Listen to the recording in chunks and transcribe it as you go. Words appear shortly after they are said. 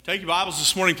Take your Bibles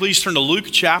this morning. Please turn to Luke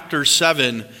chapter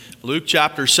 7. Luke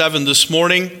chapter 7 this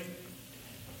morning.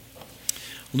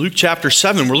 Luke chapter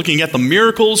 7, we're looking at the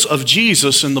miracles of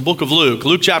Jesus in the book of Luke.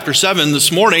 Luke chapter 7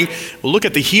 this morning, we'll look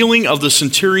at the healing of the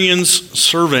centurion's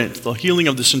servant. The healing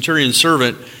of the centurion's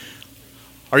servant.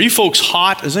 Are you folks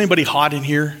hot? Is anybody hot in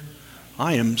here?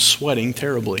 I am sweating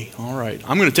terribly. All right.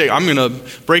 I'm going to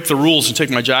break the rules and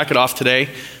take my jacket off today.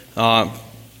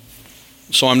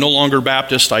 So I'm no longer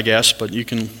Baptist, I guess, but you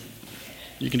can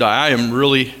die.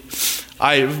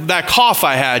 That cough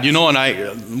I had,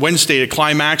 and Wednesday at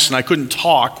Climax, and I couldn't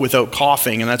talk without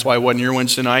coughing, and that's why I wasn't here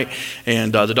Wednesday night.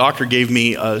 And the doctor gave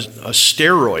me a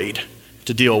steroid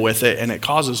to deal with it, and it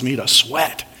causes me to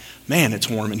sweat. Man, it's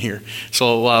warm in here.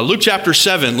 So Luke chapter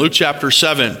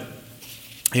 7.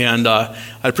 And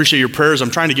I appreciate your prayers. I'm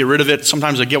trying to get rid of it.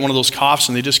 Sometimes I get one of those coughs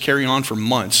and they just carry on for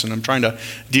months, and I'm trying to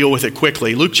deal with it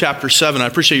quickly. Luke chapter 7, I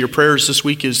appreciate your prayers. This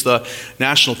week is the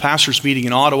National Pastors Meeting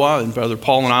in Ottawa, and Brother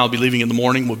Paul and I will be leaving in the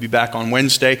morning. We'll be back on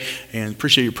Wednesday, and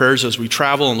appreciate your prayers as we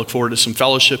travel and look forward to some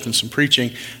fellowship and some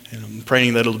preaching. And I'm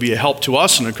praying that it'll be a help to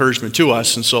us and encouragement to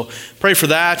us. And so pray for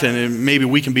that, and maybe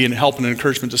we can be a help and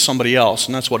encouragement to somebody else,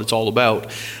 and that's what it's all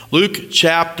about. Luke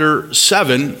chapter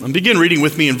 7, and begin reading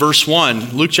with me in verse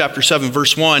 1. Luke chapter 7,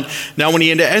 verse 1. Now when he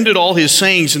had ended all his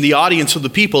sayings in the audience of the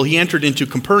people, he entered into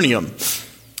Capernaum.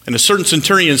 And a certain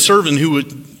centurion servant who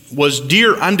was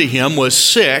dear unto him was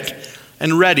sick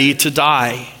and ready to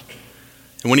die.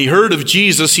 And when he heard of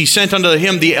Jesus, he sent unto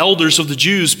him the elders of the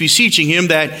Jews, beseeching him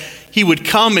that he would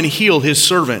come and heal his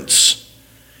servants.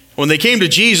 When they came to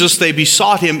Jesus, they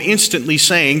besought him instantly,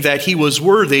 saying that he was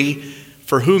worthy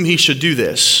for whom he should do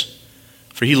this.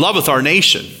 For he loveth our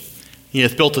nation. He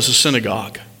hath built us a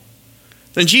synagogue.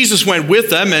 Then Jesus went with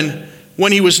them, and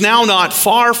when he was now not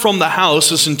far from the house,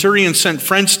 the centurion sent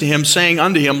friends to him, saying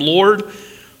unto him, Lord,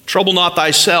 trouble not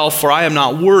thyself, for I am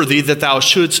not worthy that thou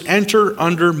shouldst enter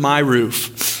under my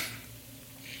roof.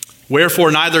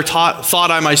 Wherefore neither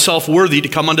thought I myself worthy to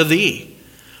come unto thee.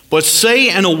 But say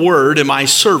in a word, and my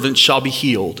servant shall be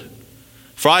healed.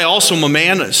 For I also am a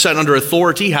man set under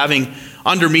authority, having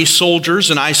under me soldiers,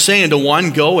 and I say unto one,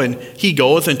 Go, and he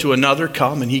goeth, and to another,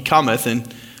 Come, and he cometh,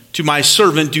 and to my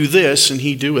servant, Do this, and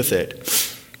he doeth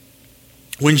it.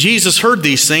 When Jesus heard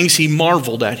these things, he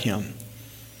marveled at him,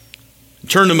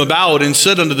 turned him about, and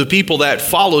said unto the people that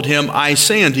followed him, I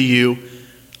say unto you,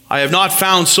 I have not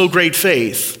found so great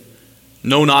faith,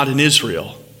 no, not in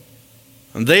Israel.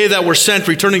 And they that were sent,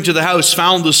 returning to the house,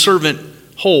 found the servant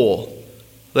whole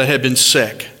that had been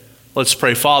sick. Let's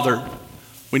pray. Father,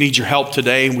 we need your help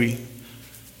today. We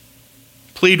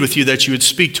plead with you that you would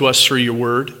speak to us through your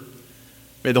word.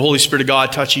 May the Holy Spirit of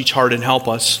God touch each heart and help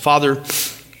us. Father,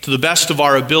 to the best of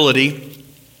our ability,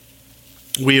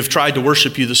 we have tried to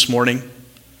worship you this morning.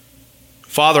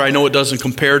 Father, I know it doesn't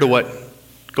compare to what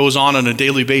goes on a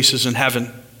daily basis in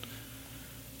heaven.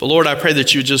 But Lord, I pray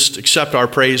that you just accept our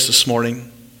praise this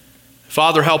morning.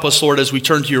 Father, help us, Lord, as we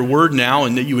turn to your word now,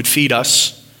 and that you would feed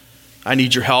us. I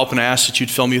need your help, and I ask that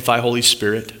you'd fill me with thy Holy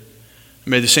Spirit.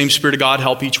 May the same Spirit of God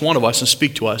help each one of us and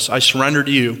speak to us. I surrender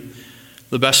to you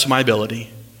the best of my ability.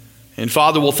 And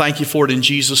Father, we'll thank you for it in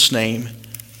Jesus' name.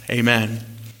 Amen.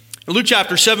 In Luke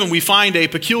chapter 7, we find a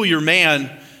peculiar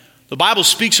man. The Bible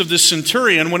speaks of this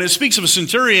centurion. When it speaks of a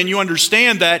centurion, you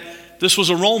understand that this was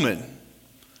a Roman.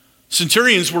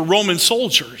 Centurions were Roman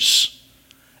soldiers.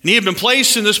 And he had been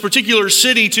placed in this particular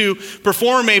city to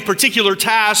perform a particular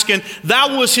task, and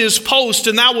that was his post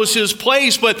and that was his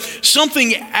place. But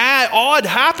something odd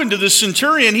happened to this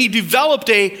centurion. He developed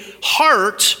a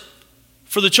heart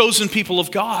for the chosen people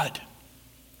of God.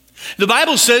 The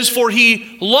Bible says, for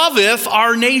he loveth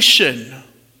our nation.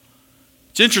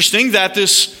 It's interesting that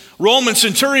this Roman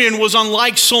centurion was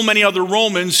unlike so many other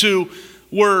Romans who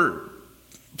were,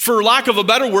 for lack of a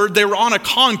better word, they were on a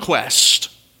conquest.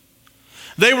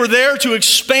 They were there to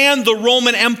expand the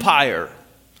Roman Empire.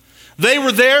 They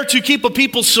were there to keep a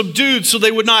people subdued so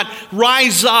they would not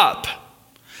rise up.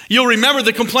 You'll remember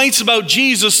the complaints about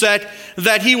Jesus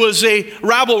that he was a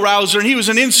rabble-rouser and he was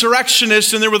an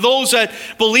insurrectionist, and there were those that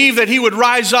believed that he would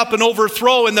rise up and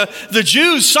overthrow. And the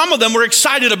Jews, some of them were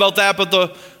excited about that, but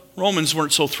the Romans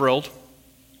weren't so thrilled.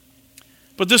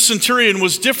 But this centurion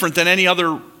was different than any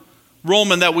other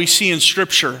Roman that we see in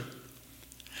Scripture.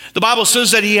 The Bible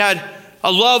says that he had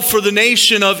a love for the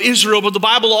nation of Israel, but the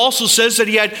Bible also says that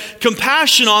he had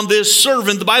compassion on this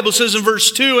servant. The Bible says in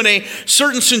verse 2, and a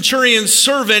certain centurion's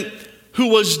servant who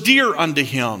was dear unto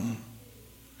him.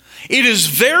 It is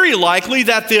very likely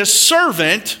that this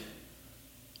servant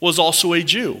was also a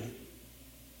Jew.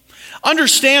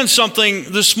 Understand something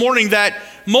this morning, that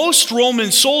most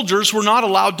Roman soldiers were not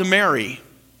allowed to marry.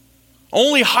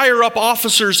 Only higher up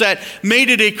officers that made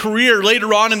it a career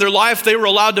later on in their life, they were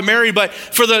allowed to marry. But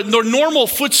for the normal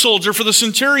foot soldier, for the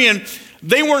centurion,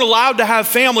 they weren't allowed to have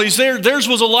families. Theirs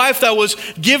was a life that was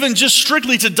given just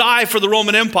strictly to die for the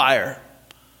Roman Empire.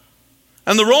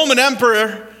 And the Roman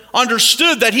emperor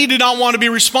understood that he did not want to be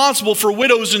responsible for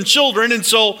widows and children, and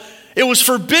so it was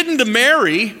forbidden to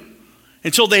marry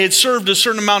until they had served a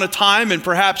certain amount of time and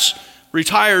perhaps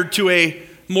retired to a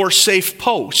more safe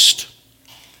post.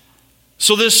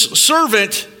 So this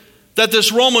servant that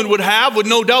this Roman would have would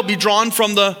no doubt be drawn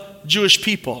from the Jewish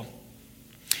people.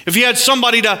 If he had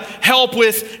somebody to help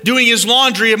with doing his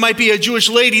laundry, it might be a Jewish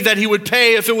lady that he would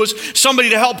pay. If it was somebody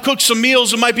to help cook some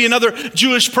meals, it might be another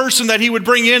Jewish person that he would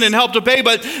bring in and help to pay.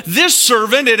 But this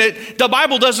servant, the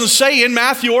Bible doesn't say in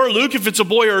Matthew or Luke if it's a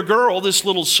boy or a girl, this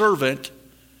little servant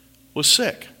was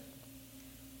sick.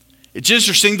 It's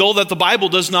interesting, though, that the Bible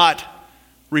does not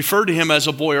refer to him as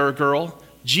a boy or a girl.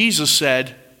 Jesus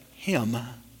said, him.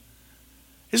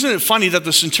 Isn't it funny that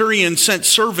the centurion sent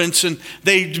servants and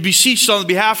they beseeched on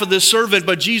behalf of this servant,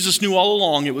 but Jesus knew all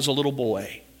along it was a little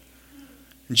boy.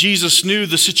 And Jesus knew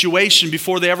the situation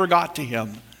before they ever got to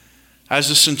him, as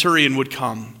the centurion would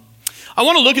come. I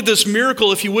want to look at this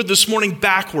miracle, if you would, this morning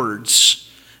backwards.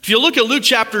 If you look at Luke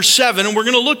chapter 7, and we're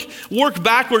going to work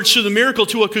backwards through the miracle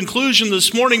to a conclusion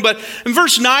this morning. But in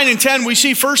verse 9 and 10, we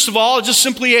see, first of all, just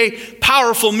simply a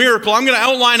powerful miracle. I'm going to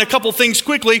outline a couple things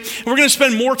quickly. And we're going to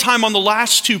spend more time on the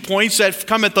last 2 points that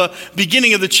come at the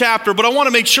beginning of the chapter. But I want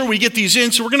to make sure we get these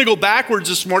in, so we're going to go backwards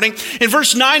this morning. In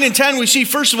verse 9 and 10, we see,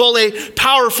 first of all, a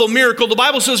powerful miracle. The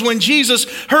Bible says when Jesus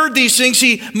heard these things,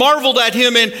 he marveled at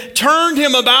him and turned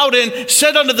him about and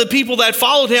said unto the people that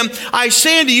followed him, I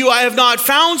say unto you, I have not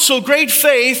found so great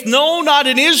faith, no, not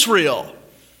in Israel.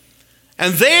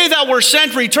 And they that were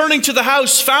sent returning to the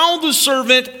house found the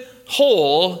servant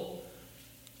whole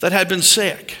that had been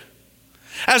sick.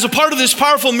 As a part of this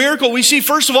powerful miracle, we see,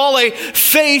 first of all, a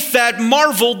faith that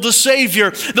marveled the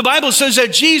Savior. The Bible says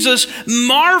that Jesus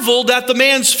marveled at the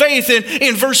man's faith.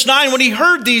 In verse 9, when he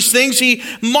heard these things, he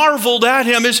marveled at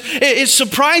him. It's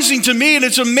surprising to me, and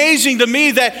it's amazing to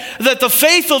me that the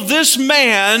faith of this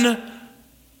man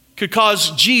could cause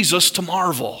Jesus to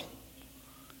marvel.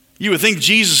 You would think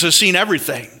Jesus has seen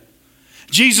everything.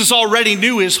 Jesus already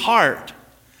knew his heart.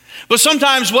 But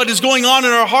sometimes what is going on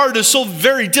in our heart is so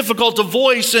very difficult to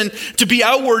voice and to be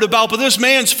outward about. But this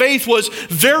man's faith was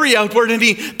very outward, and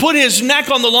he put his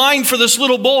neck on the line for this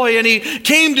little boy, and he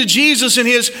came to Jesus, and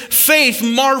his faith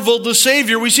marveled the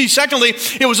Savior. We see, secondly,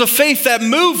 it was a faith that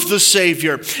moved the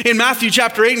Savior. In Matthew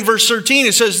chapter 8 and verse 13,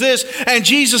 it says this, and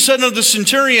Jesus said unto the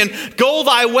centurion, go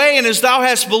thy way, and as thou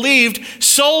hast believed,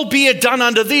 so be it done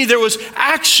unto thee. There was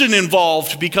action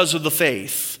involved because of the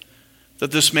faith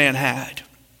that this man had.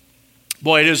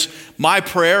 Boy, it is my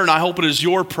prayer, and I hope it is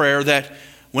your prayer, that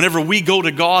whenever we go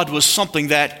to God with something,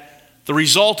 that the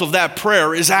result of that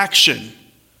prayer is action.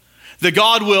 That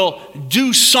God will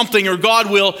do something, or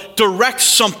God will direct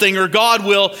something, or God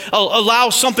will allow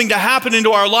something to happen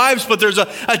into our lives, but there's a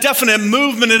definite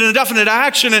movement and a definite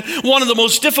action. And one of the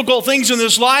most difficult things in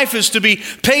this life is to be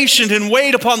patient and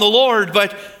wait upon the Lord,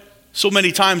 but so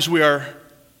many times we are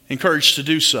encouraged to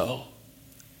do so.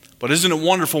 But isn't it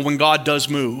wonderful when God does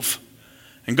move?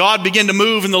 And God began to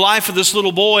move in the life of this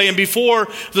little boy, and before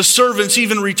the servants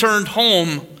even returned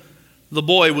home, the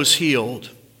boy was healed.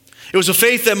 It was a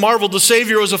faith that marveled the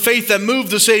Savior. It was a faith that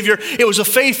moved the Savior. It was a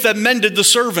faith that mended the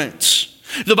servants.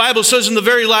 The Bible says in the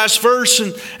very last verse,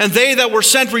 and they that were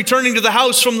sent returning to the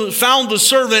house found the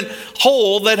servant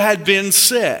whole that had been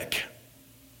sick.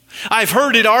 I've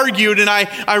heard it argued, and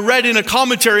I read in a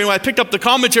commentary, and when I picked up the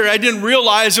commentary, I didn't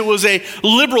realize it was a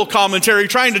liberal commentary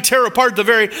trying to tear apart the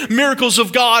very miracles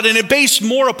of God, and it based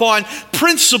more upon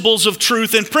principles of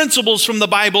truth and principles from the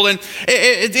Bible, and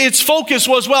its focus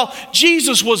was, well,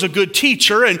 Jesus was a good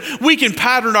teacher, and we can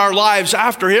pattern our lives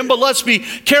after him, but let's be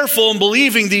careful in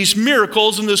believing these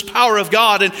miracles and this power of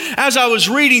God. And as I was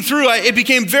reading through, it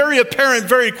became very apparent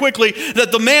very quickly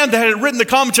that the man that had written the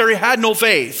commentary had no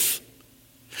faith.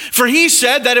 For he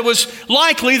said that it was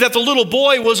likely that the little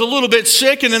boy was a little bit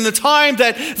sick, and in the time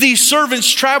that these servants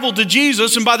traveled to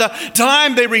Jesus, and by the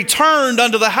time they returned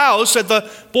unto the house, that the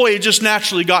boy had just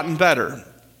naturally gotten better.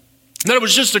 That it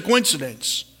was just a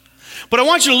coincidence. But I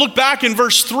want you to look back in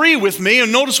verse 3 with me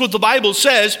and notice what the Bible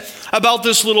says about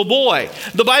this little boy.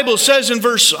 The Bible says in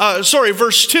verse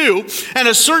 2, and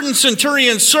a certain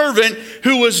centurion's servant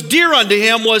who was dear unto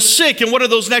him was sick. And what are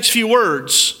those next few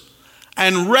words?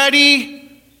 And ready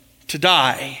to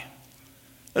die.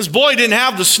 This boy didn't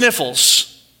have the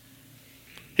sniffles.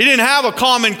 He didn't have a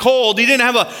common cold. He didn't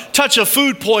have a touch of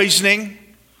food poisoning.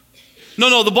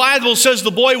 No, the Bible says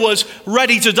the boy was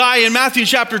ready to die. In Matthew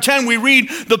chapter 10, we read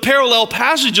the parallel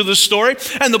passage of this story,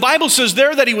 and the Bible says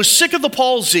there that he was sick of the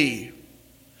palsy.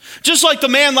 Just like the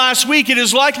man last week, it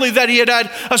is likely that he had had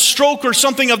a stroke or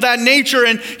something of that nature,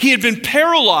 and he had been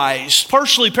paralyzed,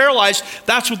 partially paralyzed.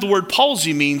 That's what the word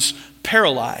palsy means,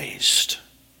 paralyzed.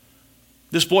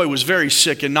 This boy was very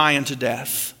sick and nigh unto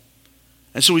death.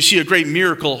 And so we see a great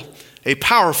miracle, a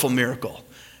powerful miracle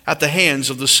at the hands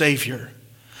of the Savior.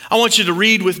 I want you to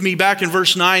read with me back in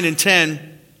verse 9 and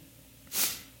 10.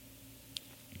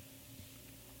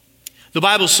 The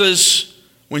Bible says,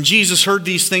 when Jesus heard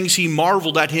these things, he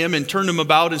marveled at him and turned him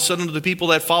about and said unto the people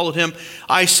that followed him,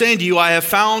 I say unto you, I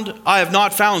have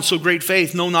not found so great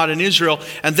faith, no, not in Israel.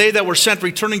 And they that were sent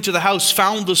returning to the house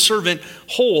found the servant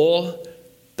whole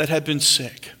that had been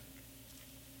sick.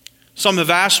 Some have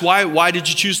asked, why did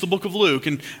you choose the book of Luke?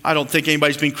 And I don't think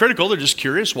anybody's being critical. They're just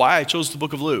curious why I chose the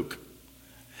book of Luke.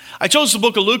 I chose the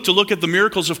book of Luke to look at the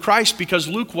miracles of Christ because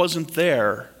Luke wasn't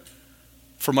there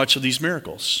for much of these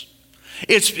miracles.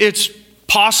 It's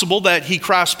possible that he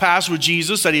crossed paths with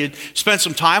Jesus, that he had spent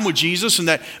some time with Jesus, and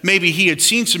that maybe he had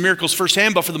seen some miracles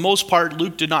firsthand, but for the most part,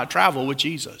 Luke did not travel with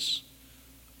Jesus.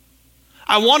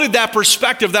 I wanted that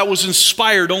perspective that was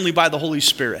inspired only by the Holy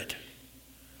Spirit.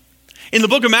 In the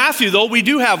book of Matthew, though, we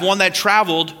do have one that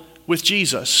traveled with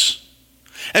Jesus.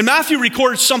 And Matthew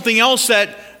records something else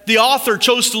that the author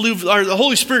chose to leave, or the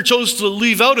Holy Spirit chose to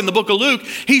leave out in the book of Luke.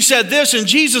 He said this, and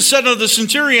Jesus said unto the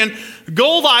centurion,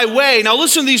 go thy way. Now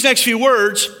listen to these next few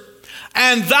words.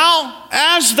 And thou,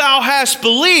 as thou hast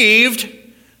believed,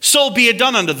 so be it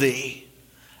done unto thee.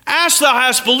 As thou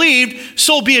hast believed,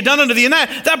 so be it done unto thee. And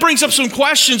that brings up some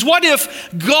questions. What if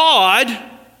God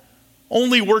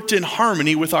only worked in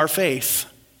harmony with our faith?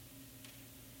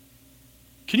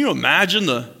 Can you imagine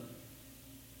the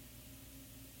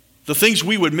things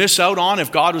we would miss out on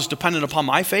if God was dependent upon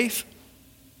my faith?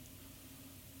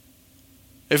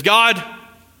 If God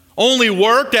only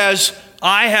worked as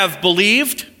I have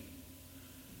believed?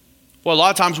 Well, a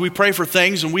lot of times we pray for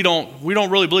things and we don't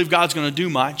really believe God's going to do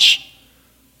much.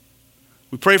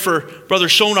 We pray for Brother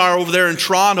Shonar over there in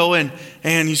Toronto, and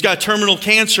he's got terminal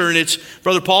cancer, and it's,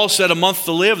 Brother Paul said, a month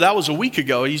to live. That was a week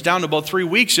ago. He's down to about 3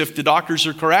 weeks if the doctors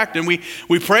are correct. And we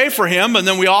pray for him, and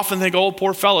then we often think, oh,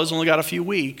 poor fellow's only got a few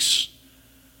weeks.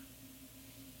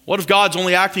 What if God's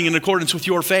only acting in accordance with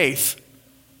your faith?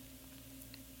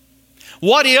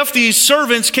 What if these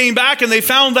servants came back and they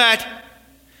found that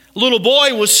little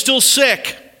boy was still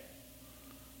sick?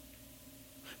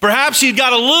 Perhaps he'd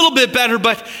got a little bit better,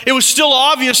 but it was still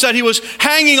obvious that he was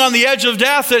hanging on the edge of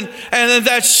death, and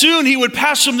that soon he would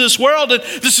pass from this world. And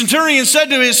the centurion said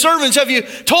to his servants, have you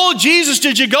told Jesus,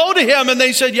 did you go to him? And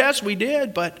they said, yes, we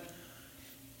did, but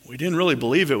we didn't really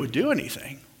believe it would do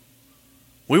anything.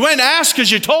 We went and asked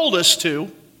because you told us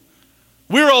to.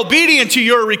 We were obedient to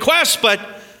your request, but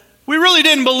we really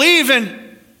didn't believe.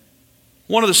 And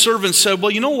one of the servants said, well,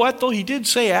 you know what, though? He did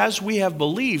say, as we have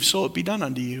believed, so it be done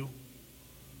unto you.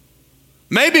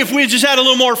 Maybe if we just had a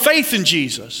little more faith in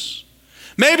Jesus.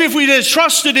 Maybe if we just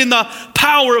trusted in the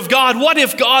power of God. What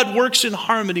if God works in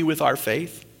harmony with our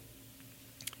faith?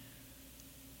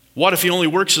 What if he only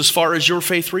works as far as your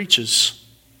faith reaches?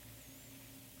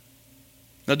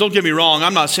 Now don't get me wrong,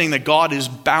 I'm not saying that God is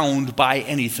bound by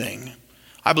anything.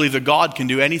 I believe that God can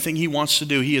do anything he wants to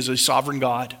do. He is a sovereign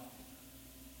God.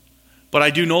 But I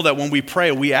do know that when we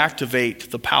pray, we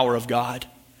activate the power of God.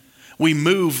 We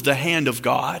move the hand of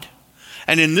God.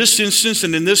 And in this instance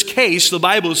and in this case, the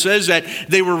Bible says that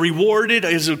they were rewarded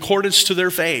as accordance to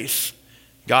their faith.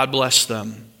 God bless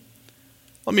them.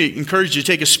 Let me encourage you to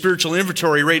take a spiritual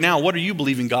inventory right now. What are you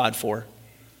believing God for?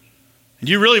 And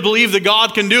do you really believe that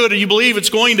God can do it, and you believe it's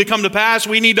going to come to pass?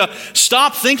 We need to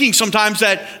stop thinking sometimes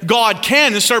that God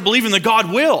can and start believing that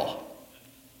God will.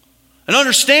 And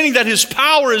understanding that his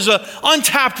power is an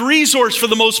untapped resource for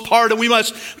the most part, and we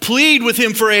must plead with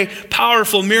him for a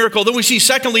powerful miracle. Then we see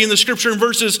secondly in the scripture in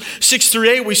verses 6 through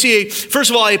 8, we see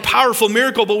first of all a powerful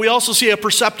miracle, but we also see a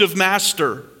perceptive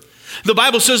master. The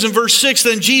Bible says in verse 6,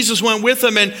 then Jesus went with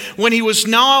them, and when he was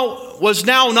now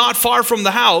not far from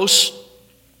the house,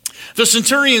 the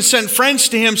centurion sent friends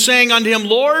to him, saying unto him,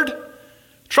 Lord,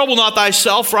 trouble not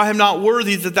thyself, for I am not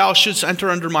worthy that thou shouldst enter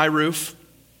under my roof.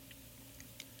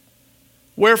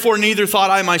 Wherefore neither thought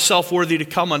I myself worthy to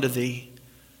come unto thee,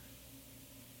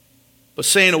 but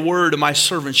saying a word, and my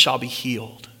servant shall be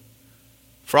healed.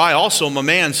 For I also am a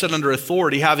man set under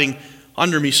authority, having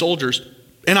under me soldiers.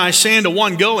 And I say unto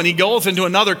one, go, and he goeth, and to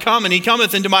another, come, and he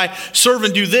cometh, and to my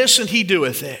servant, do this, and he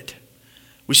doeth it.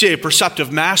 We see a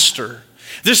perceptive master.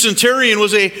 This centurion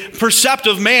was a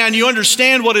perceptive man. You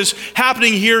understand what is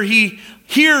happening here. He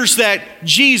hears that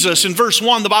Jesus, in verse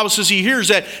 1, the Bible says he hears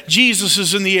that Jesus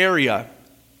is in the area.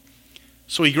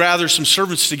 So he gathers some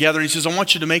servants together and he says, I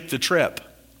want you to make the trip.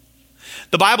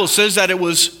 The Bible says that it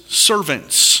was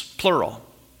servants, plural,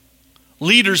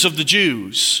 leaders of the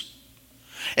Jews.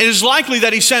 It is likely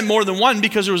that he sent more than one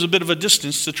because there was a bit of a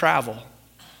distance to travel.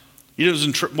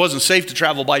 It wasn't safe to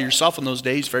travel by yourself in those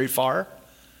days very far.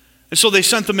 And so they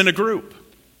sent them in a group.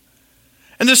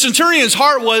 And the centurion's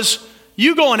heart was,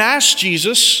 you go and ask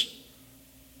Jesus,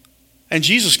 and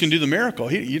Jesus can do the miracle.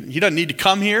 He doesn't need to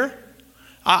come here.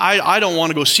 I don't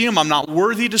want to go see him. I'm not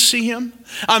worthy to see him.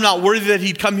 I'm not worthy that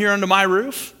he'd come here under my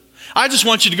roof. I just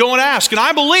want you to go and ask. And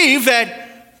I believe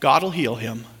that God will heal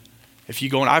him. If you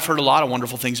go, and I've heard a lot of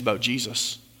wonderful things about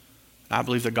Jesus. I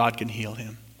believe that God can heal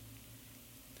him.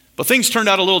 But things turned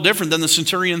out a little different than the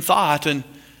centurion thought. And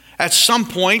at some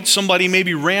point, somebody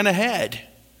maybe ran ahead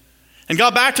and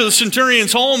got back to the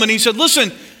centurion's home. And he said,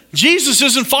 listen, Jesus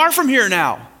isn't far from here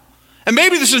now. And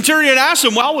maybe the centurion asked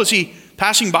him, well, was he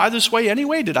passing by this way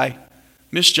anyway? Did I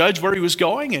misjudge where he was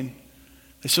going? And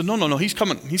they said, no, he's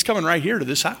coming right here to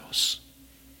this house.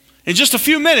 In just a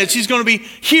few minutes, he's going to be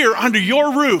here under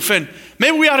your roof, and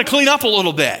maybe we ought to clean up a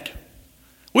little bit.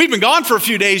 We've been gone for a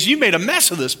few days. You made a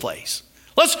mess of this place.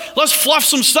 Let's fluff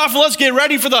some stuff, and let's get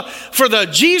ready for the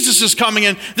Jesus is coming,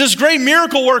 and this great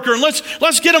miracle worker, and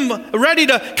let's get him ready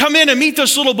to come in and meet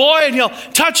this little boy, and he'll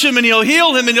touch him, and he'll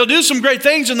heal him, and he'll do some great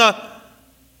things. And the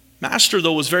master,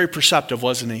 though, was very perceptive,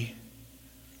 wasn't he?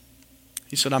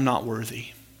 He said, I'm not worthy.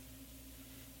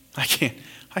 I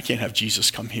can't have Jesus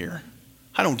come here.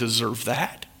 I don't deserve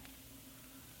that.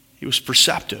 He was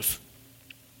perceptive.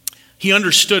 He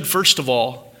understood, first of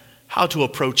all, how to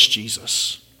approach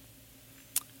Jesus.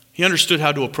 He understood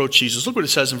how to approach Jesus. Look what it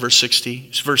says in verse 6.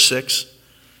 And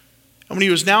when he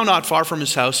was now not far from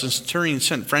his house, the centurion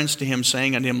sent friends to him,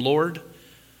 saying unto him, Lord,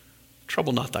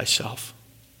 trouble not thyself,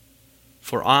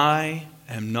 for I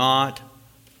am not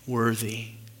worthy.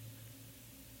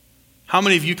 How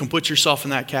many of you can put yourself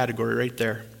in that category right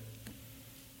there?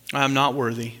 I am not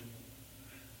worthy.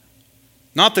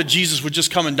 Not that Jesus would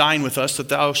just come and dine with us, that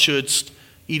thou shouldst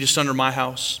eatest under my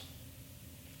house,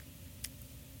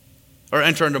 or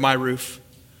enter under my roof.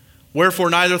 Wherefore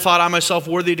neither thought I myself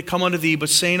worthy to come unto thee, but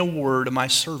saying a word, and my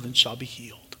servant shall be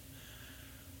healed.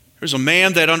 There's a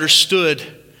man that understood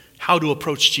how to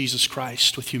approach Jesus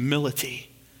Christ with humility.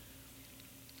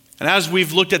 And as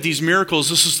we've looked at these miracles,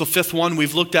 this is the fifth one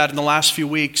we've looked at in the last few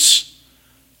weeks.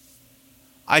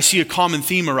 I see a common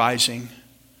theme arising.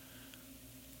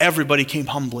 Everybody came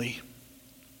humbly.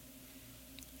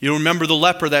 You remember the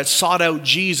leper that sought out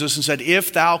Jesus and said,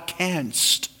 if thou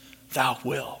canst, thou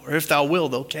will. Or if thou will,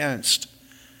 thou canst.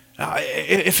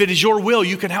 If it is your will,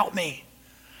 you can help me.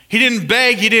 He didn't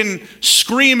beg. He didn't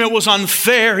scream it was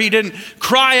unfair. He didn't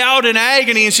cry out in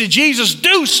agony and say, Jesus,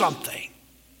 do something.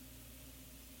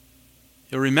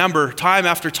 You'll remember time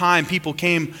after time people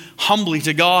came humbly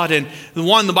to God, and the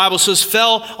one, the Bible says,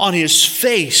 fell on his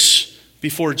face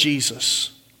before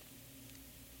Jesus.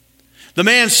 The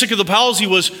man sick of the palsy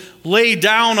was laid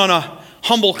down on a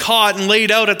humble cot and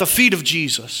laid out at the feet of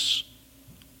Jesus.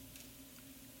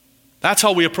 That's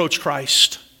how we approach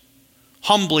Christ.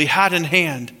 Humbly, hat in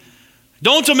hand.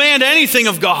 Don't demand anything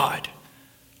of God,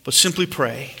 but simply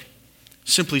pray.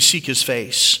 Simply seek his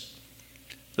face.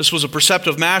 This was a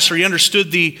perceptive master. He understood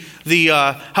the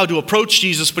how to approach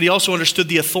Jesus, but he also understood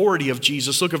the authority of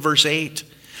Jesus. Look at verse 8.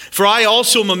 For I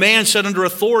also am a man set under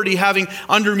authority, having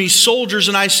under me soldiers,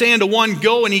 and I say unto one,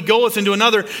 go, and he goeth, and to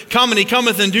another, come, and he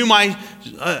cometh, and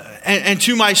and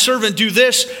to my servant, do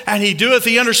this, and he doeth.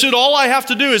 He understood all I have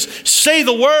to do is say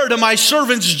the word, and my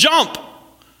servants jump.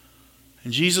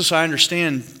 And Jesus, I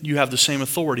understand you have the same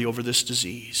authority over this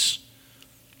disease.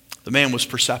 The man was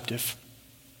perceptive.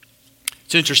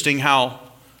 It's interesting how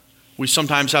we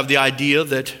sometimes have the idea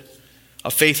that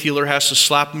a faith healer has to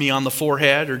slap me on the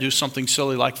forehead or do something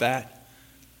silly like that,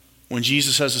 when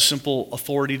Jesus has a simple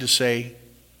authority to say,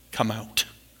 come out,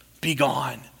 be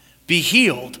gone, be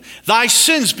healed, thy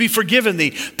sins be forgiven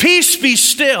thee, peace be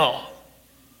still.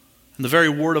 And the very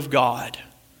word of God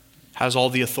has all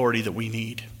the authority that we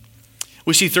need.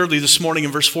 We see thirdly this morning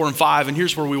in verse 4 and 5, and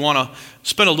here's where we want to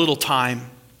spend a little time.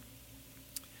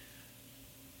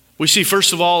 We see,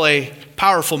 first of all, a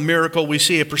powerful miracle. We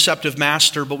see a perceptive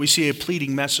master, but we see a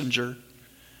pleading messenger.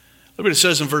 Look what it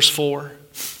says in verse 4.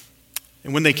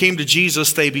 And when they came to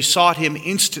Jesus, they besought him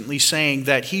instantly, saying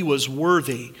that he was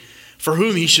worthy, for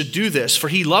whom he should do this. For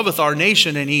he loveth our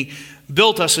nation, and he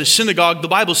built us a synagogue. The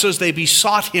Bible says they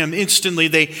besought him instantly.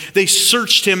 They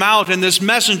searched him out, and this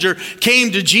messenger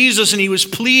came to Jesus, and he was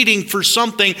pleading for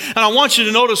something. And I want you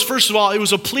to notice, first of all, it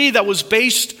was a plea that was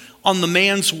based on the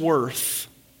man's worth.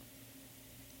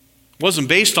 It wasn't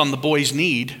based on the boy's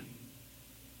need.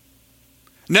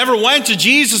 Never went to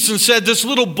Jesus and said, this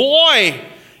little boy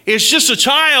is just a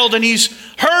child and he's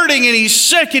hurting and he's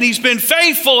sick and he's been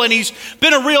faithful and he's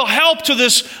been a real help to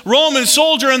this Roman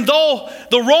soldier. And though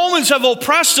the Romans have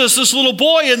oppressed us, this little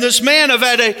boy and this man have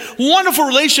had a wonderful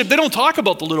relationship. They don't talk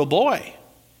about the little boy.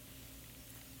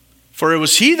 For it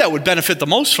was he that would benefit the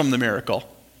most from the miracle.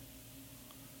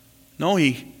 No,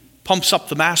 he pumps up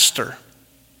the master.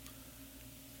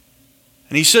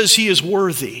 And he says he is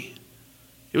worthy.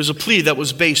 It was a plea that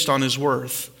was based on his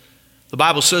worth. The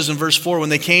Bible says in verse 4, when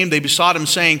they came, they besought him,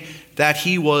 saying that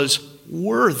he was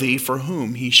worthy for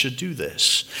whom he should do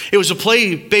this. It was a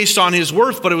plea based on his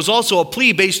worth, but it was also a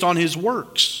plea based on his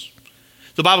works.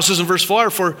 The Bible says in verse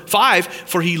 5,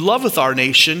 for he loveth our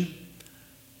nation,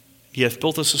 he hath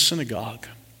built us a synagogue.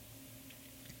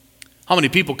 How many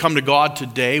people come to God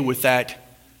today with that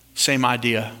same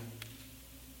idea?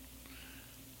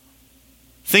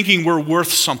 Thinking we're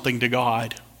worth something to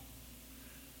God.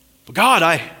 But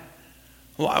God,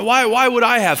 why would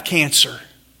I have cancer?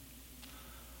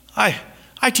 I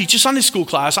teach a Sunday school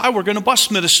class. I work in a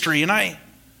bus ministry, and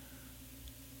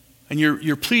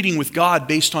you're pleading with God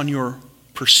based on your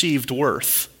perceived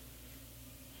worth.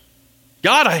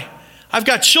 God, I've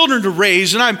got children to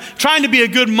raise, and I'm trying to be a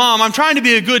good mom. I'm trying to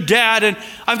be a good dad, and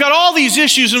I've got all these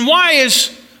issues, and why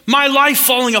is my life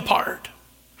falling apart?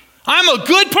 I'm a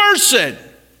good person.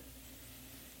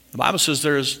 The Bible says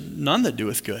there is none that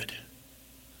doeth good.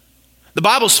 The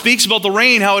Bible speaks about the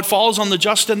rain, how it falls on the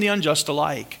just and the unjust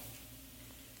alike.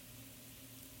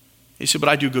 He said, but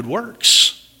I do good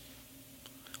works.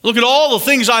 Look at all the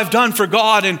things I've done for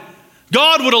God, and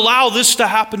God would allow this to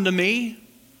happen to me.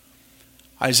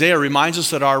 Isaiah reminds us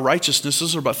that our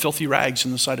righteousnesses are but filthy rags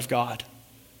in the sight of God.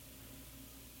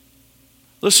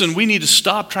 Listen, we need to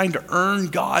stop trying to earn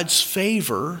God's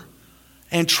favor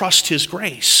and trust his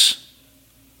grace.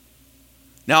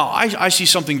 Now, I see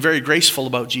something very graceful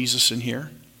about Jesus in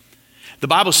here. The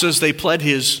Bible says they pled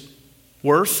his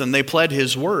worth and they pled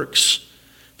his works.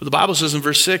 But the Bible says in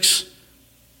verse 6,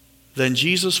 then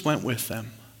Jesus went with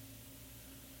them.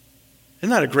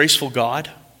 Isn't that a graceful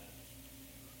God?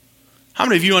 How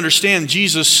many of you understand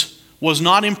Jesus was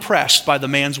not impressed by the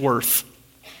man's worth?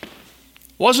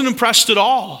 Wasn't impressed at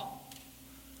all.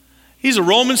 He's a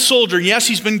Roman soldier, and yes,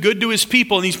 he's been good to his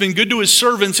people, and he's been good to his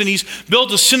servants, and he's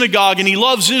built a synagogue, and he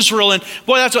loves Israel, and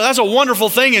boy, that's a wonderful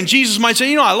thing, and Jesus might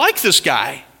say, I like this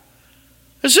guy.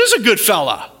 This is a good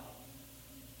fella.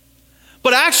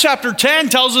 But Acts chapter 10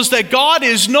 tells us that God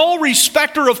is no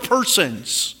respecter of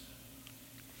persons.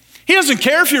 He doesn't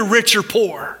care if you're rich or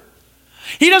poor.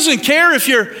 He doesn't care if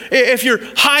you're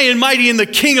high and mighty and the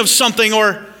king of something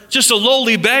or just a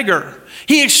lowly beggar.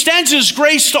 He extends his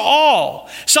grace to all.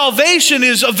 Salvation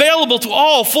is available to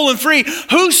all, full and free.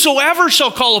 Whosoever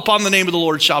shall call upon the name of the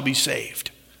Lord shall be saved.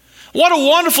 What a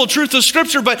wonderful truth of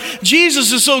Scripture, but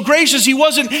Jesus is so gracious, he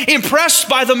wasn't impressed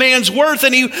by the man's worth,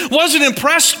 and he wasn't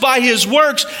impressed by his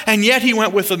works, and yet he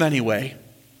went with them anyway.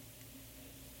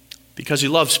 Because he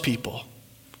loves people,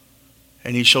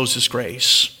 and he shows his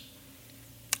grace.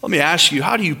 Let me ask you,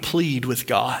 how do you plead with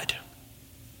God?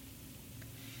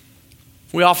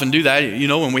 We often do that,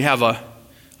 when we have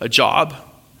a job.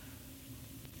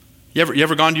 You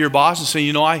ever gone to your boss and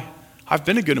say, I've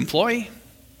been a good employee.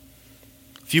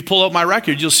 If you pull out my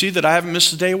record, you'll see that I haven't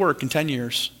missed a day of work in 10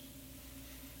 years.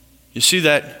 You see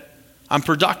that I'm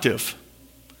productive.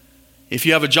 If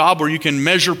you have a job where you can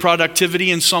measure productivity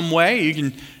in some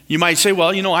way, you might say,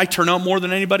 well, I turn out more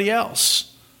than anybody else.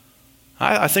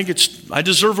 I think I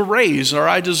deserve a raise, or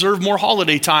I deserve more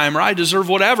holiday time, or I deserve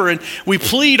whatever. And we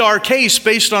plead our case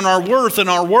based on our worth and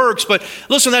our works. But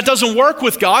listen, that doesn't work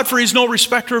with God, for he's no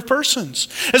respecter of persons.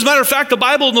 As a matter of fact, the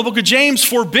Bible in the book of James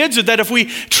forbids it, that if we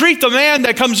treat the man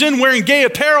that comes in wearing gay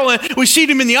apparel and we seat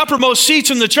him in the uppermost seats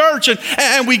in the church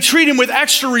and we treat him with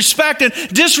extra respect and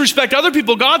disrespect other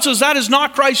people, God says that is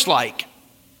not Christ-like.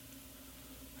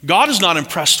 God is not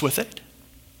impressed with it.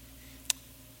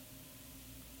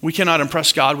 We cannot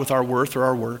impress God with our worth or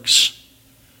our works.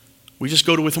 We just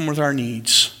go with him with our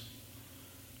needs.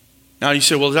 Now you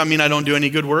say, well, does that mean I don't do any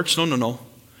good works? No.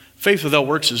 Faith without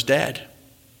works is dead.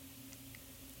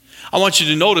 I want you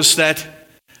to notice that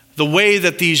the way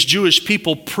that these Jewish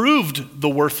people proved the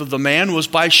worth of the man was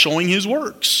by showing his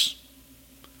works.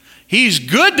 He's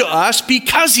good to us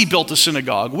because he built a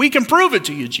synagogue. We can prove it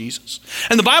to you, Jesus.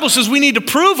 And the Bible says we need to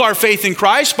prove our faith in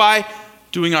Christ by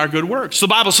doing our good works. The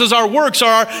Bible says our works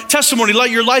are our testimony.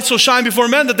 Let your light so shine before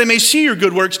men that they may see your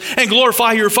good works and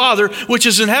glorify your Father which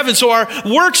is in heaven. So our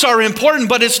works are important,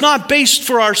 but it's not based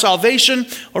for our salvation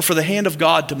or for the hand of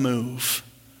God to move.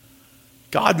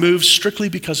 God moves strictly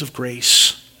because of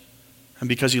grace and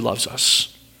because he loves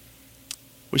us.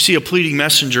 We see a pleading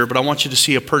messenger, but I want you to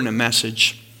see a pertinent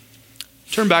message.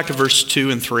 Turn back to verse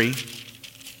 2 and 3.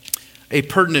 A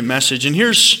pertinent message. And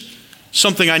here's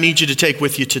something I need you to take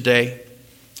with you today.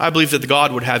 I believe that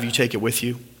God would have you take it with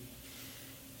you.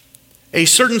 A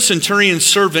certain centurion's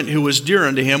servant who was dear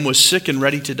unto him was sick and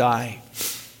ready to die.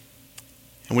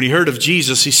 And when he heard of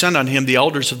Jesus, he sent on him the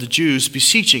elders of the Jews,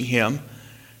 beseeching him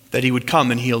that he would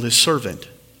come and heal his servant.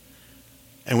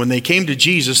 And when they came to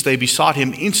Jesus, they besought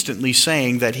him instantly,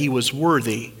 saying that he was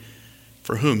worthy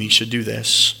for whom he should do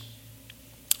this.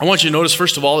 I want you to notice,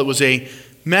 first of all, it was a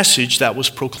message that was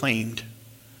proclaimed.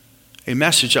 A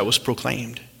message that was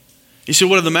proclaimed. You see,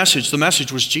 what is the message? The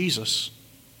message was Jesus.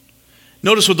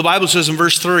 Notice what the Bible says in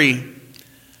verse 3.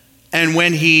 And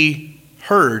when he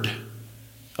heard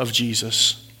of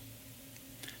Jesus.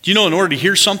 Do you know in order to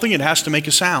hear something, it has to make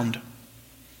a sound?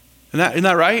 Isn't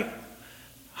that right?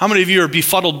 How many of you are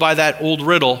befuddled by that old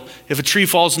riddle? If a tree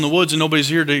falls in the woods and nobody's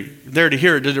there to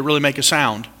hear it, did it really make a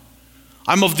sound?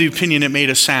 I'm of the opinion it made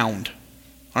a sound.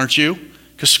 Aren't you?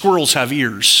 Because squirrels have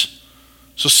ears.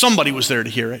 So somebody was there to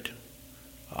hear it.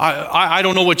 I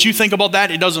don't know what you think about that.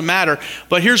 It doesn't matter.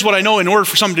 But here's what I know. In order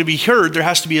for something to be heard, there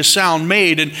has to be a sound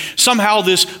made. And somehow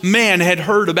this man had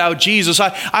heard about Jesus.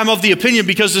 I'm of the opinion,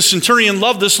 because the centurion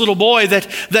loved this little boy,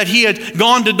 that he had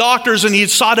gone to doctors and he had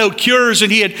sought out cures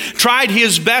and he had tried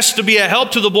his best to be a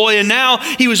help to the boy. And now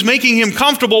he was making him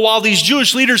comfortable while these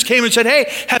Jewish leaders came and said,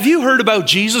 hey, have you heard about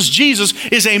Jesus? Jesus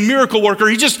is a miracle worker.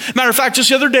 Matter of fact, just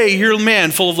the other day, he healed a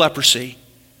man full of leprosy.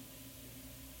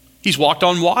 He's walked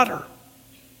on water.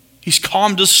 He's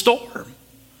calmed a storm.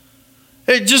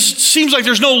 It just seems like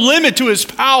there's no limit to his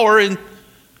power. And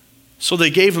so they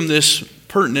gave him this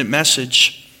pertinent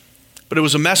message. But it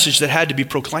was a message that had to be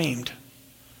proclaimed.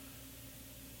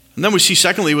 And then we see,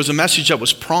 secondly, it was a message that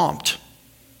was prompt.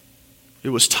 It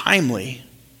was timely.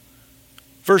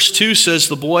 Verse 2 says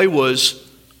the boy was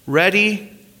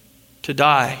ready to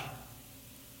die.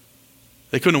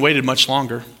 They couldn't have waited much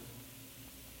longer.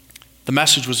 The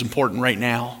message was important right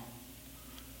now.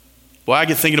 Boy, I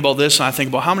get thinking about this and I think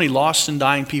about how many lost and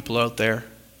dying people out there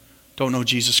don't know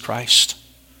Jesus Christ.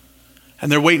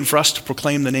 And they're waiting for us to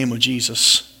proclaim the name of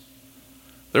Jesus.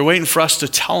 They're waiting for us to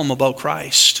tell them about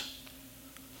Christ.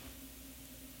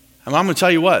 And I'm going to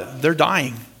tell you what, they're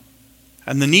dying.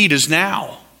 And the need is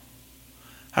now.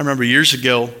 I remember years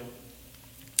ago,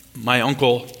 my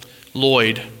uncle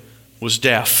Lloyd was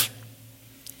deaf.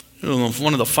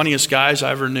 One of the funniest guys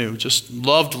I ever knew. Just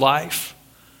loved life.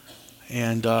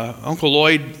 And Uncle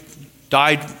Lloyd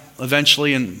died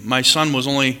eventually, and my son was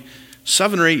only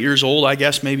 7 or 8 years old, I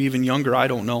guess, maybe even younger, I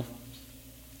don't know.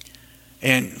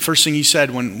 And first thing he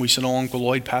said when we said, oh, Uncle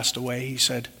Lloyd passed away, he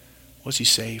said, was he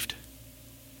saved?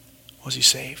 Was he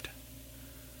saved?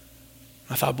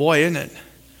 I thought, boy, isn't it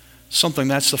something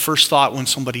that's the first thought when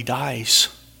somebody dies?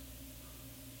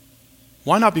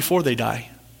 Why not before they die?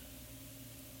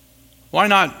 Why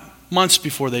not months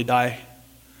before they die?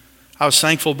 I was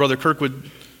thankful Brother Kirkwood,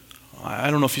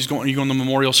 I don't know if you're going to the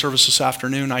memorial service this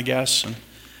afternoon, I guess. And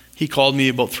he called me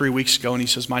about 3 weeks ago and he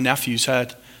says, my nephew's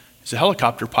he's a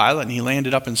helicopter pilot and he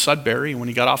landed up in Sudbury. And when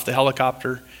he got off the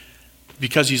helicopter,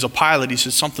 because he's a pilot, he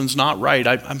said, something's not right.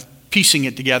 I'm piecing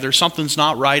it together. Something's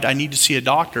not right. I need to see a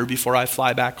doctor before I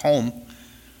fly back home.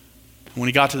 When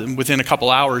he got to them, within a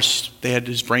couple hours, they had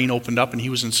his brain opened up and he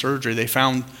was in surgery. They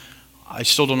found, I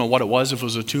still don't know what it was, if it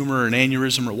was a tumor or an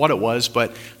aneurysm or what it was,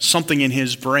 but something in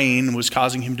his brain was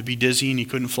causing him to be dizzy and he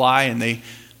couldn't fly, and they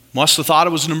must have thought it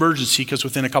was an emergency because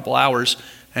within a couple hours,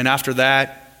 and after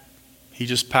that, he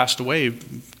just passed away. A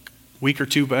week or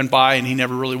two went by and he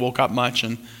never really woke up much,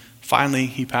 and finally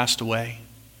he passed away.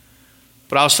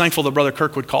 But I was thankful that Brother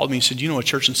Kirkwood called me and said, do you know a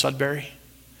church in Sudbury?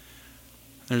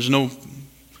 There's no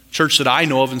church that I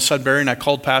know of in Sudbury, and I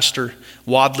called Pastor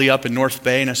Wadley up in North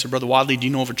Bay, and I said, Brother Wadley, do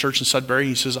you know of a church in Sudbury?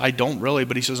 He says, I don't really,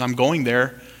 but he says, I'm going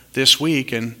there this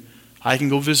week, and I can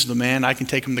go visit the man, I can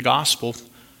take him the gospel.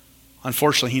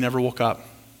 Unfortunately, he never woke up.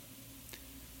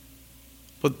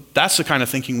 But that's the kind of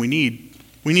thinking we need.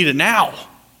 We need it now.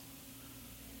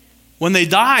 When they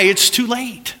die, it's too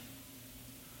late.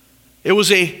 It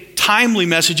was a timely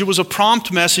message. It was a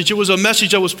prompt message. It was a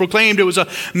message that was proclaimed. It was a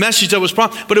message that was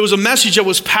prompt, but it was a message that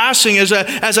was passing. As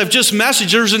I've just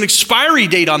messaged, there's an expiry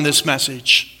date on this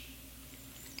message.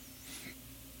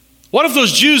 What if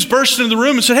those Jews burst into the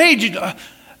room and said, hey,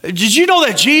 did you know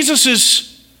that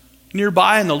Jesus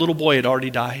nearby, and the little boy had already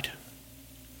died.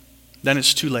 Then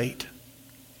it's too late.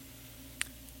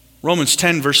 Romans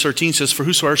 10 verse 13 says, "For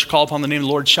whosoever shall call upon the name of the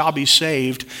Lord shall be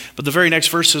saved." But the very next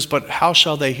verse says, "But how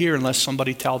shall they hear unless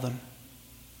somebody tell them?"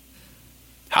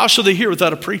 How shall they hear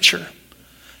without a preacher?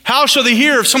 How shall they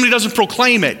hear if somebody doesn't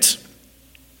proclaim it?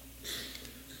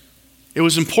 It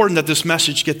was important that this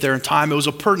message get there in time. It was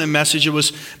a pertinent message.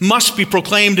 It must be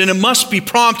proclaimed, and it must be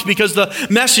prompt, because the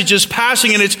message is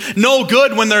passing, and it's no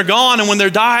good when they're gone and when they're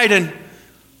died, and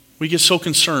we get so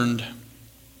concerned.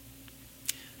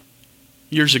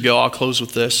 Years ago, I'll close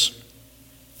with this.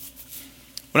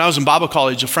 When I was in Bible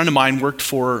college, a friend of mine worked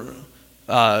for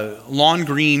Lawn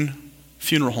Green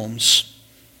Funeral Homes.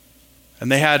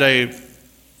 And they had a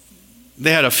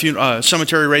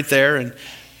cemetery right there, and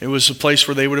it was a place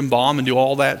where they would embalm and do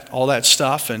all that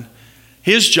stuff. And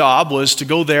his job was to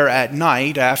go there at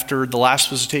night after the last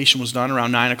visitation was done,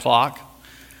 around 9 o'clock,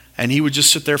 and he would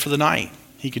just sit there for the night.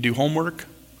 He could do homework,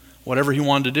 whatever he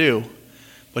wanted to do.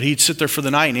 But he'd sit there for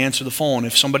the night and answer the phone.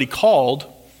 If somebody called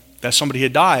that somebody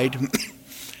had died,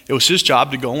 it was his job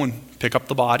to go and pick up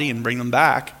the body and bring them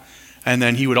back. And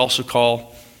then he would also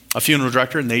call a funeral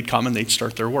director, and they'd come and they'd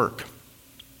start their work.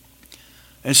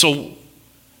 And so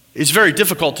it's very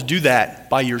difficult to do that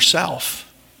by yourself.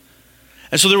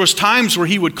 And so there was times where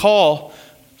he would call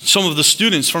some of the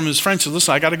students from his friends and say,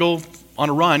 "Listen, I got to go on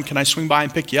a run. Can I swing by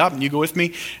and pick you up? And you go with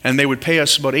me?" And they would pay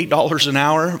us about $8 an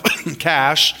hour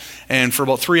cash, and for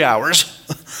about 3 hours,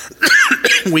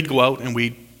 we'd go out and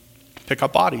we'd pick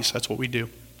up bodies. That's what we do.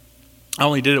 I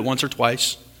only did it once or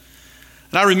twice.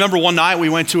 And I remember one night we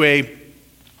went to it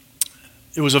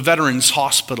was a veterans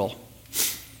hospital.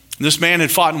 This man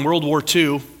had fought in World War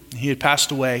II. He had passed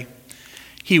away.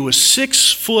 He was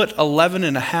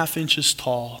 6'11.5"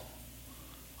 tall.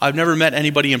 I've never met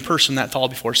anybody in person that tall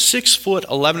before.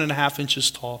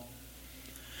 6'11.5" tall.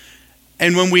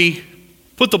 And when we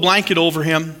put the blanket over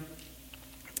him,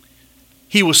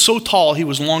 he was so tall he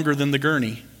was longer than the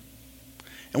gurney.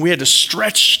 And we had to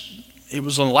stretch, it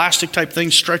was an elastic type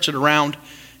thing, stretch it around,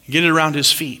 get it around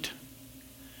his feet.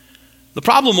 The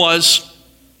problem was,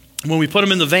 when we put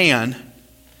him in the van,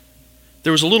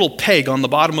 there was a little peg on the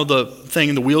bottom of the thing,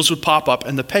 and the wheels would pop up,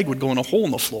 and the peg would go in a hole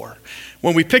in the floor.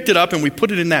 When we picked it up and we put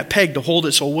it in that peg to hold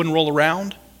it so it wouldn't roll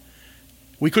around,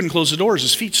 we couldn't close the doors.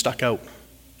 His feet stuck out.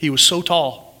 He was so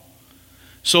tall.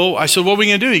 So I said, "What are we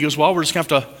going to do?" He goes, "Well, we're just going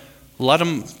to have to let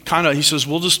him he says,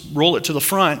 "We'll just roll it to the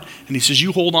front." And he says,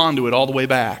 "You hold on to it all the way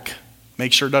back.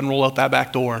 Make sure it doesn't roll out that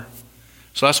back door."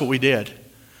 So that's what we did.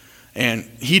 And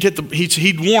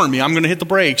he'd warn me, "I'm going to hit the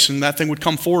brakes," and that thing would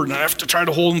come forward, and I have to try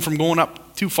to hold him from going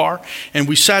up too far. And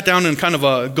we sat down in kind of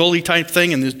a gully type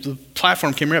thing, and the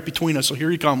platform came right up between us. So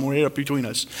here he come, right up between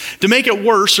us. To make it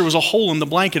worse, there was a hole in the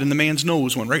blanket, and the man's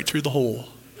nose went right through the hole.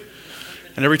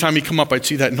 And every time he'd come up, I'd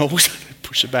see that nose, I'd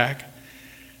push it back.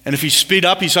 And if he speed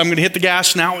up, he said, "I'm going to hit the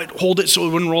gas now." I'd hold it so it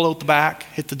wouldn't roll out the back,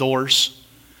 hit the doors.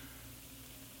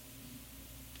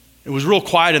 It was real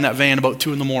quiet in that van about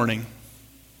 2 a.m.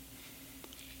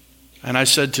 And I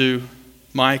said to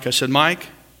Mike, "Mike,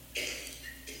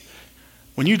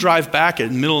 when you drive back in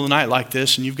the middle of the night like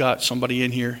this and you've got somebody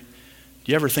in here,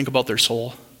 do you ever think about their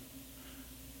soul?"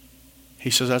 He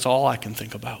says, "That's all I can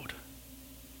think about."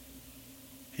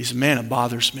 He said, "Man, it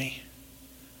bothers me."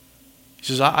 He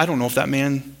says, I don't know if that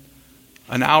man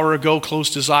an hour ago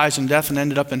closed his eyes in death and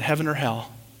ended up in heaven or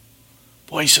hell.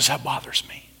 Boy," he says, "that bothers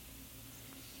me."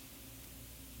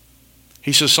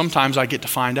 He says, "Sometimes I get to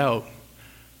find out."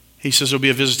 He says, "There'll be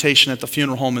a visitation at the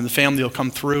funeral home, and the family will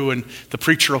come through, and the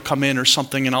preacher will come in or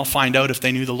something, and I'll find out if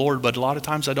they knew the Lord. But a lot of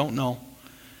times I don't know.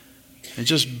 It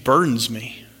just burdens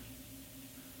me."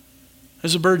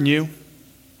 Does it burden you?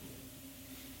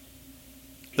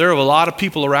 There are a lot of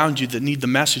people around you that need the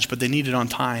message, but they need it on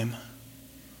time.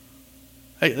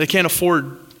 They can't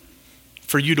afford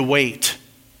for you to wait.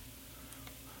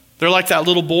 They're like that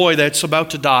little boy that's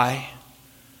about to die,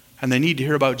 and they need to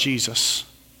hear about Jesus.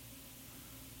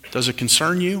 Does it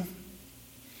concern you?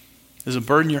 Does it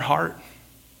burden your heart?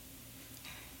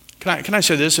 Can I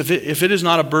say this? If it is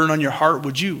not a burden on your heart,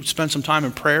 would you spend some time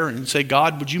in prayer and say,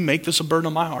 "God, would you make this a burden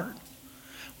on my heart?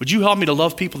 Would you help me to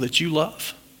love people that you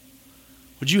love?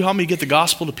 Would you help me get the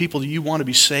gospel to people that you want to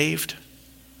be saved?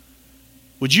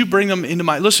 Would you bring them into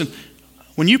my..." Listen,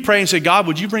 when you pray and say, "God,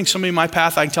 would you bring somebody in my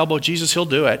path I can tell about Jesus?" He'll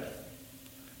do it.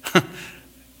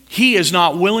 He is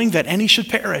not willing that any should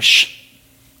perish.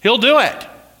 He'll do it.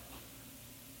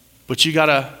 But you got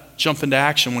to jump into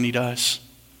action when he does.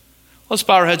 Let's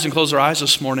bow our heads and close our eyes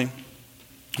this morning.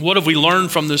 What have we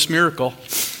learned from this miracle?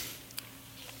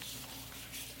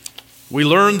 We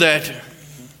learned that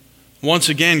once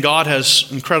again God has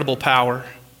incredible power.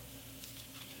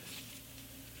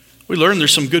 We learn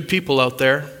there's some good people out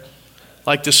there,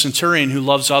 like the centurion who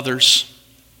loves others.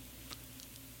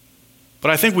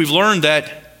 But I think we've learned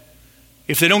that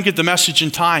if they don't get the message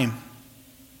in time,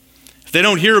 if they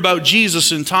don't hear about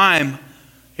Jesus in time,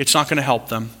 it's not going to help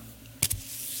them.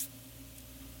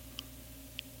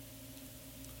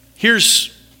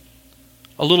 Here's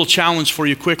a little challenge for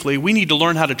you quickly. We need to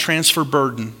learn how to transfer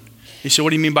burden. You say, what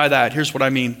do you mean by that? Here's what I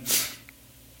mean.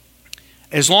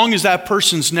 As long as that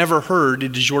person's never heard,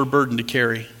 it is your burden to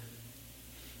carry.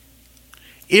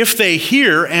 If they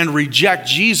hear and reject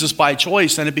Jesus by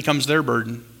choice, then it becomes their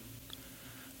burden.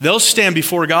 They'll stand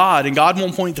before God, and God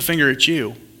won't point the finger at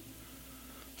you.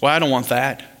 Well, I don't want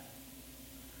that.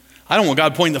 I don't want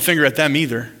God pointing the finger at them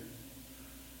either.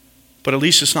 But at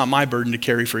least it's not my burden to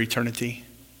carry for eternity.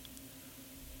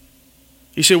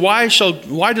 You say, why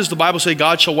does the Bible say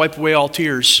God shall wipe away all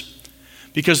tears?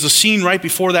 Because the scene right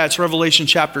before that is Revelation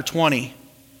chapter 20.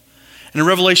 And in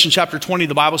Revelation chapter 20,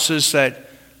 the Bible says that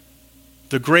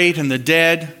the great and the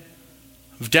dead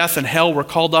of death and hell were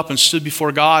called up and stood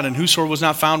before God, and whosoever was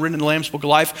not found written in the Lamb's book of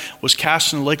life was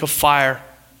cast in the lake of fire.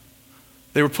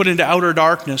 They were put into outer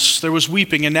darkness. There was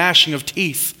weeping and gnashing of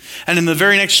teeth. And in the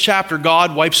very next chapter,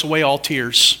 God wipes away all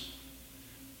tears.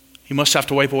 He must have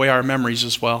to wipe away our memories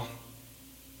as well.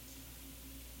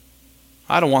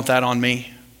 I don't want that on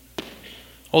me.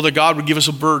 Oh, that God would give us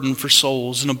a burden for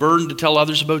souls and a burden to tell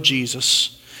others about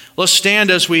Jesus. Let's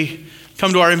stand as we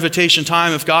come to our invitation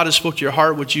time. If God has spoke to your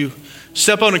heart, would you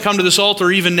step out and come to this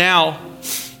altar even now?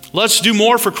 Let's do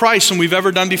more for Christ than we've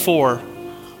ever done before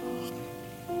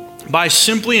by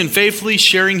simply and faithfully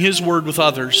sharing His word with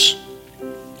others.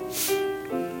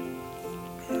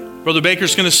 Brother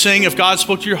Baker's going to sing. If God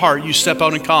spoke to your heart, you step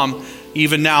out and come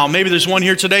even now. Maybe there's one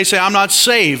here today say, I'm not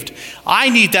saved. I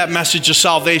need that message of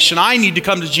salvation. I need to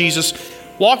come to Jesus.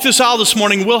 Walk this aisle this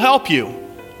morning. We'll help you.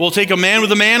 We'll take a man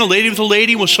with a man, a lady with a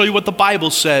lady. We'll show you what the Bible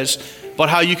says about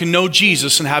how you can know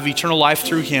Jesus and have eternal life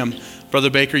through Him. Brother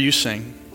Baker, you sing.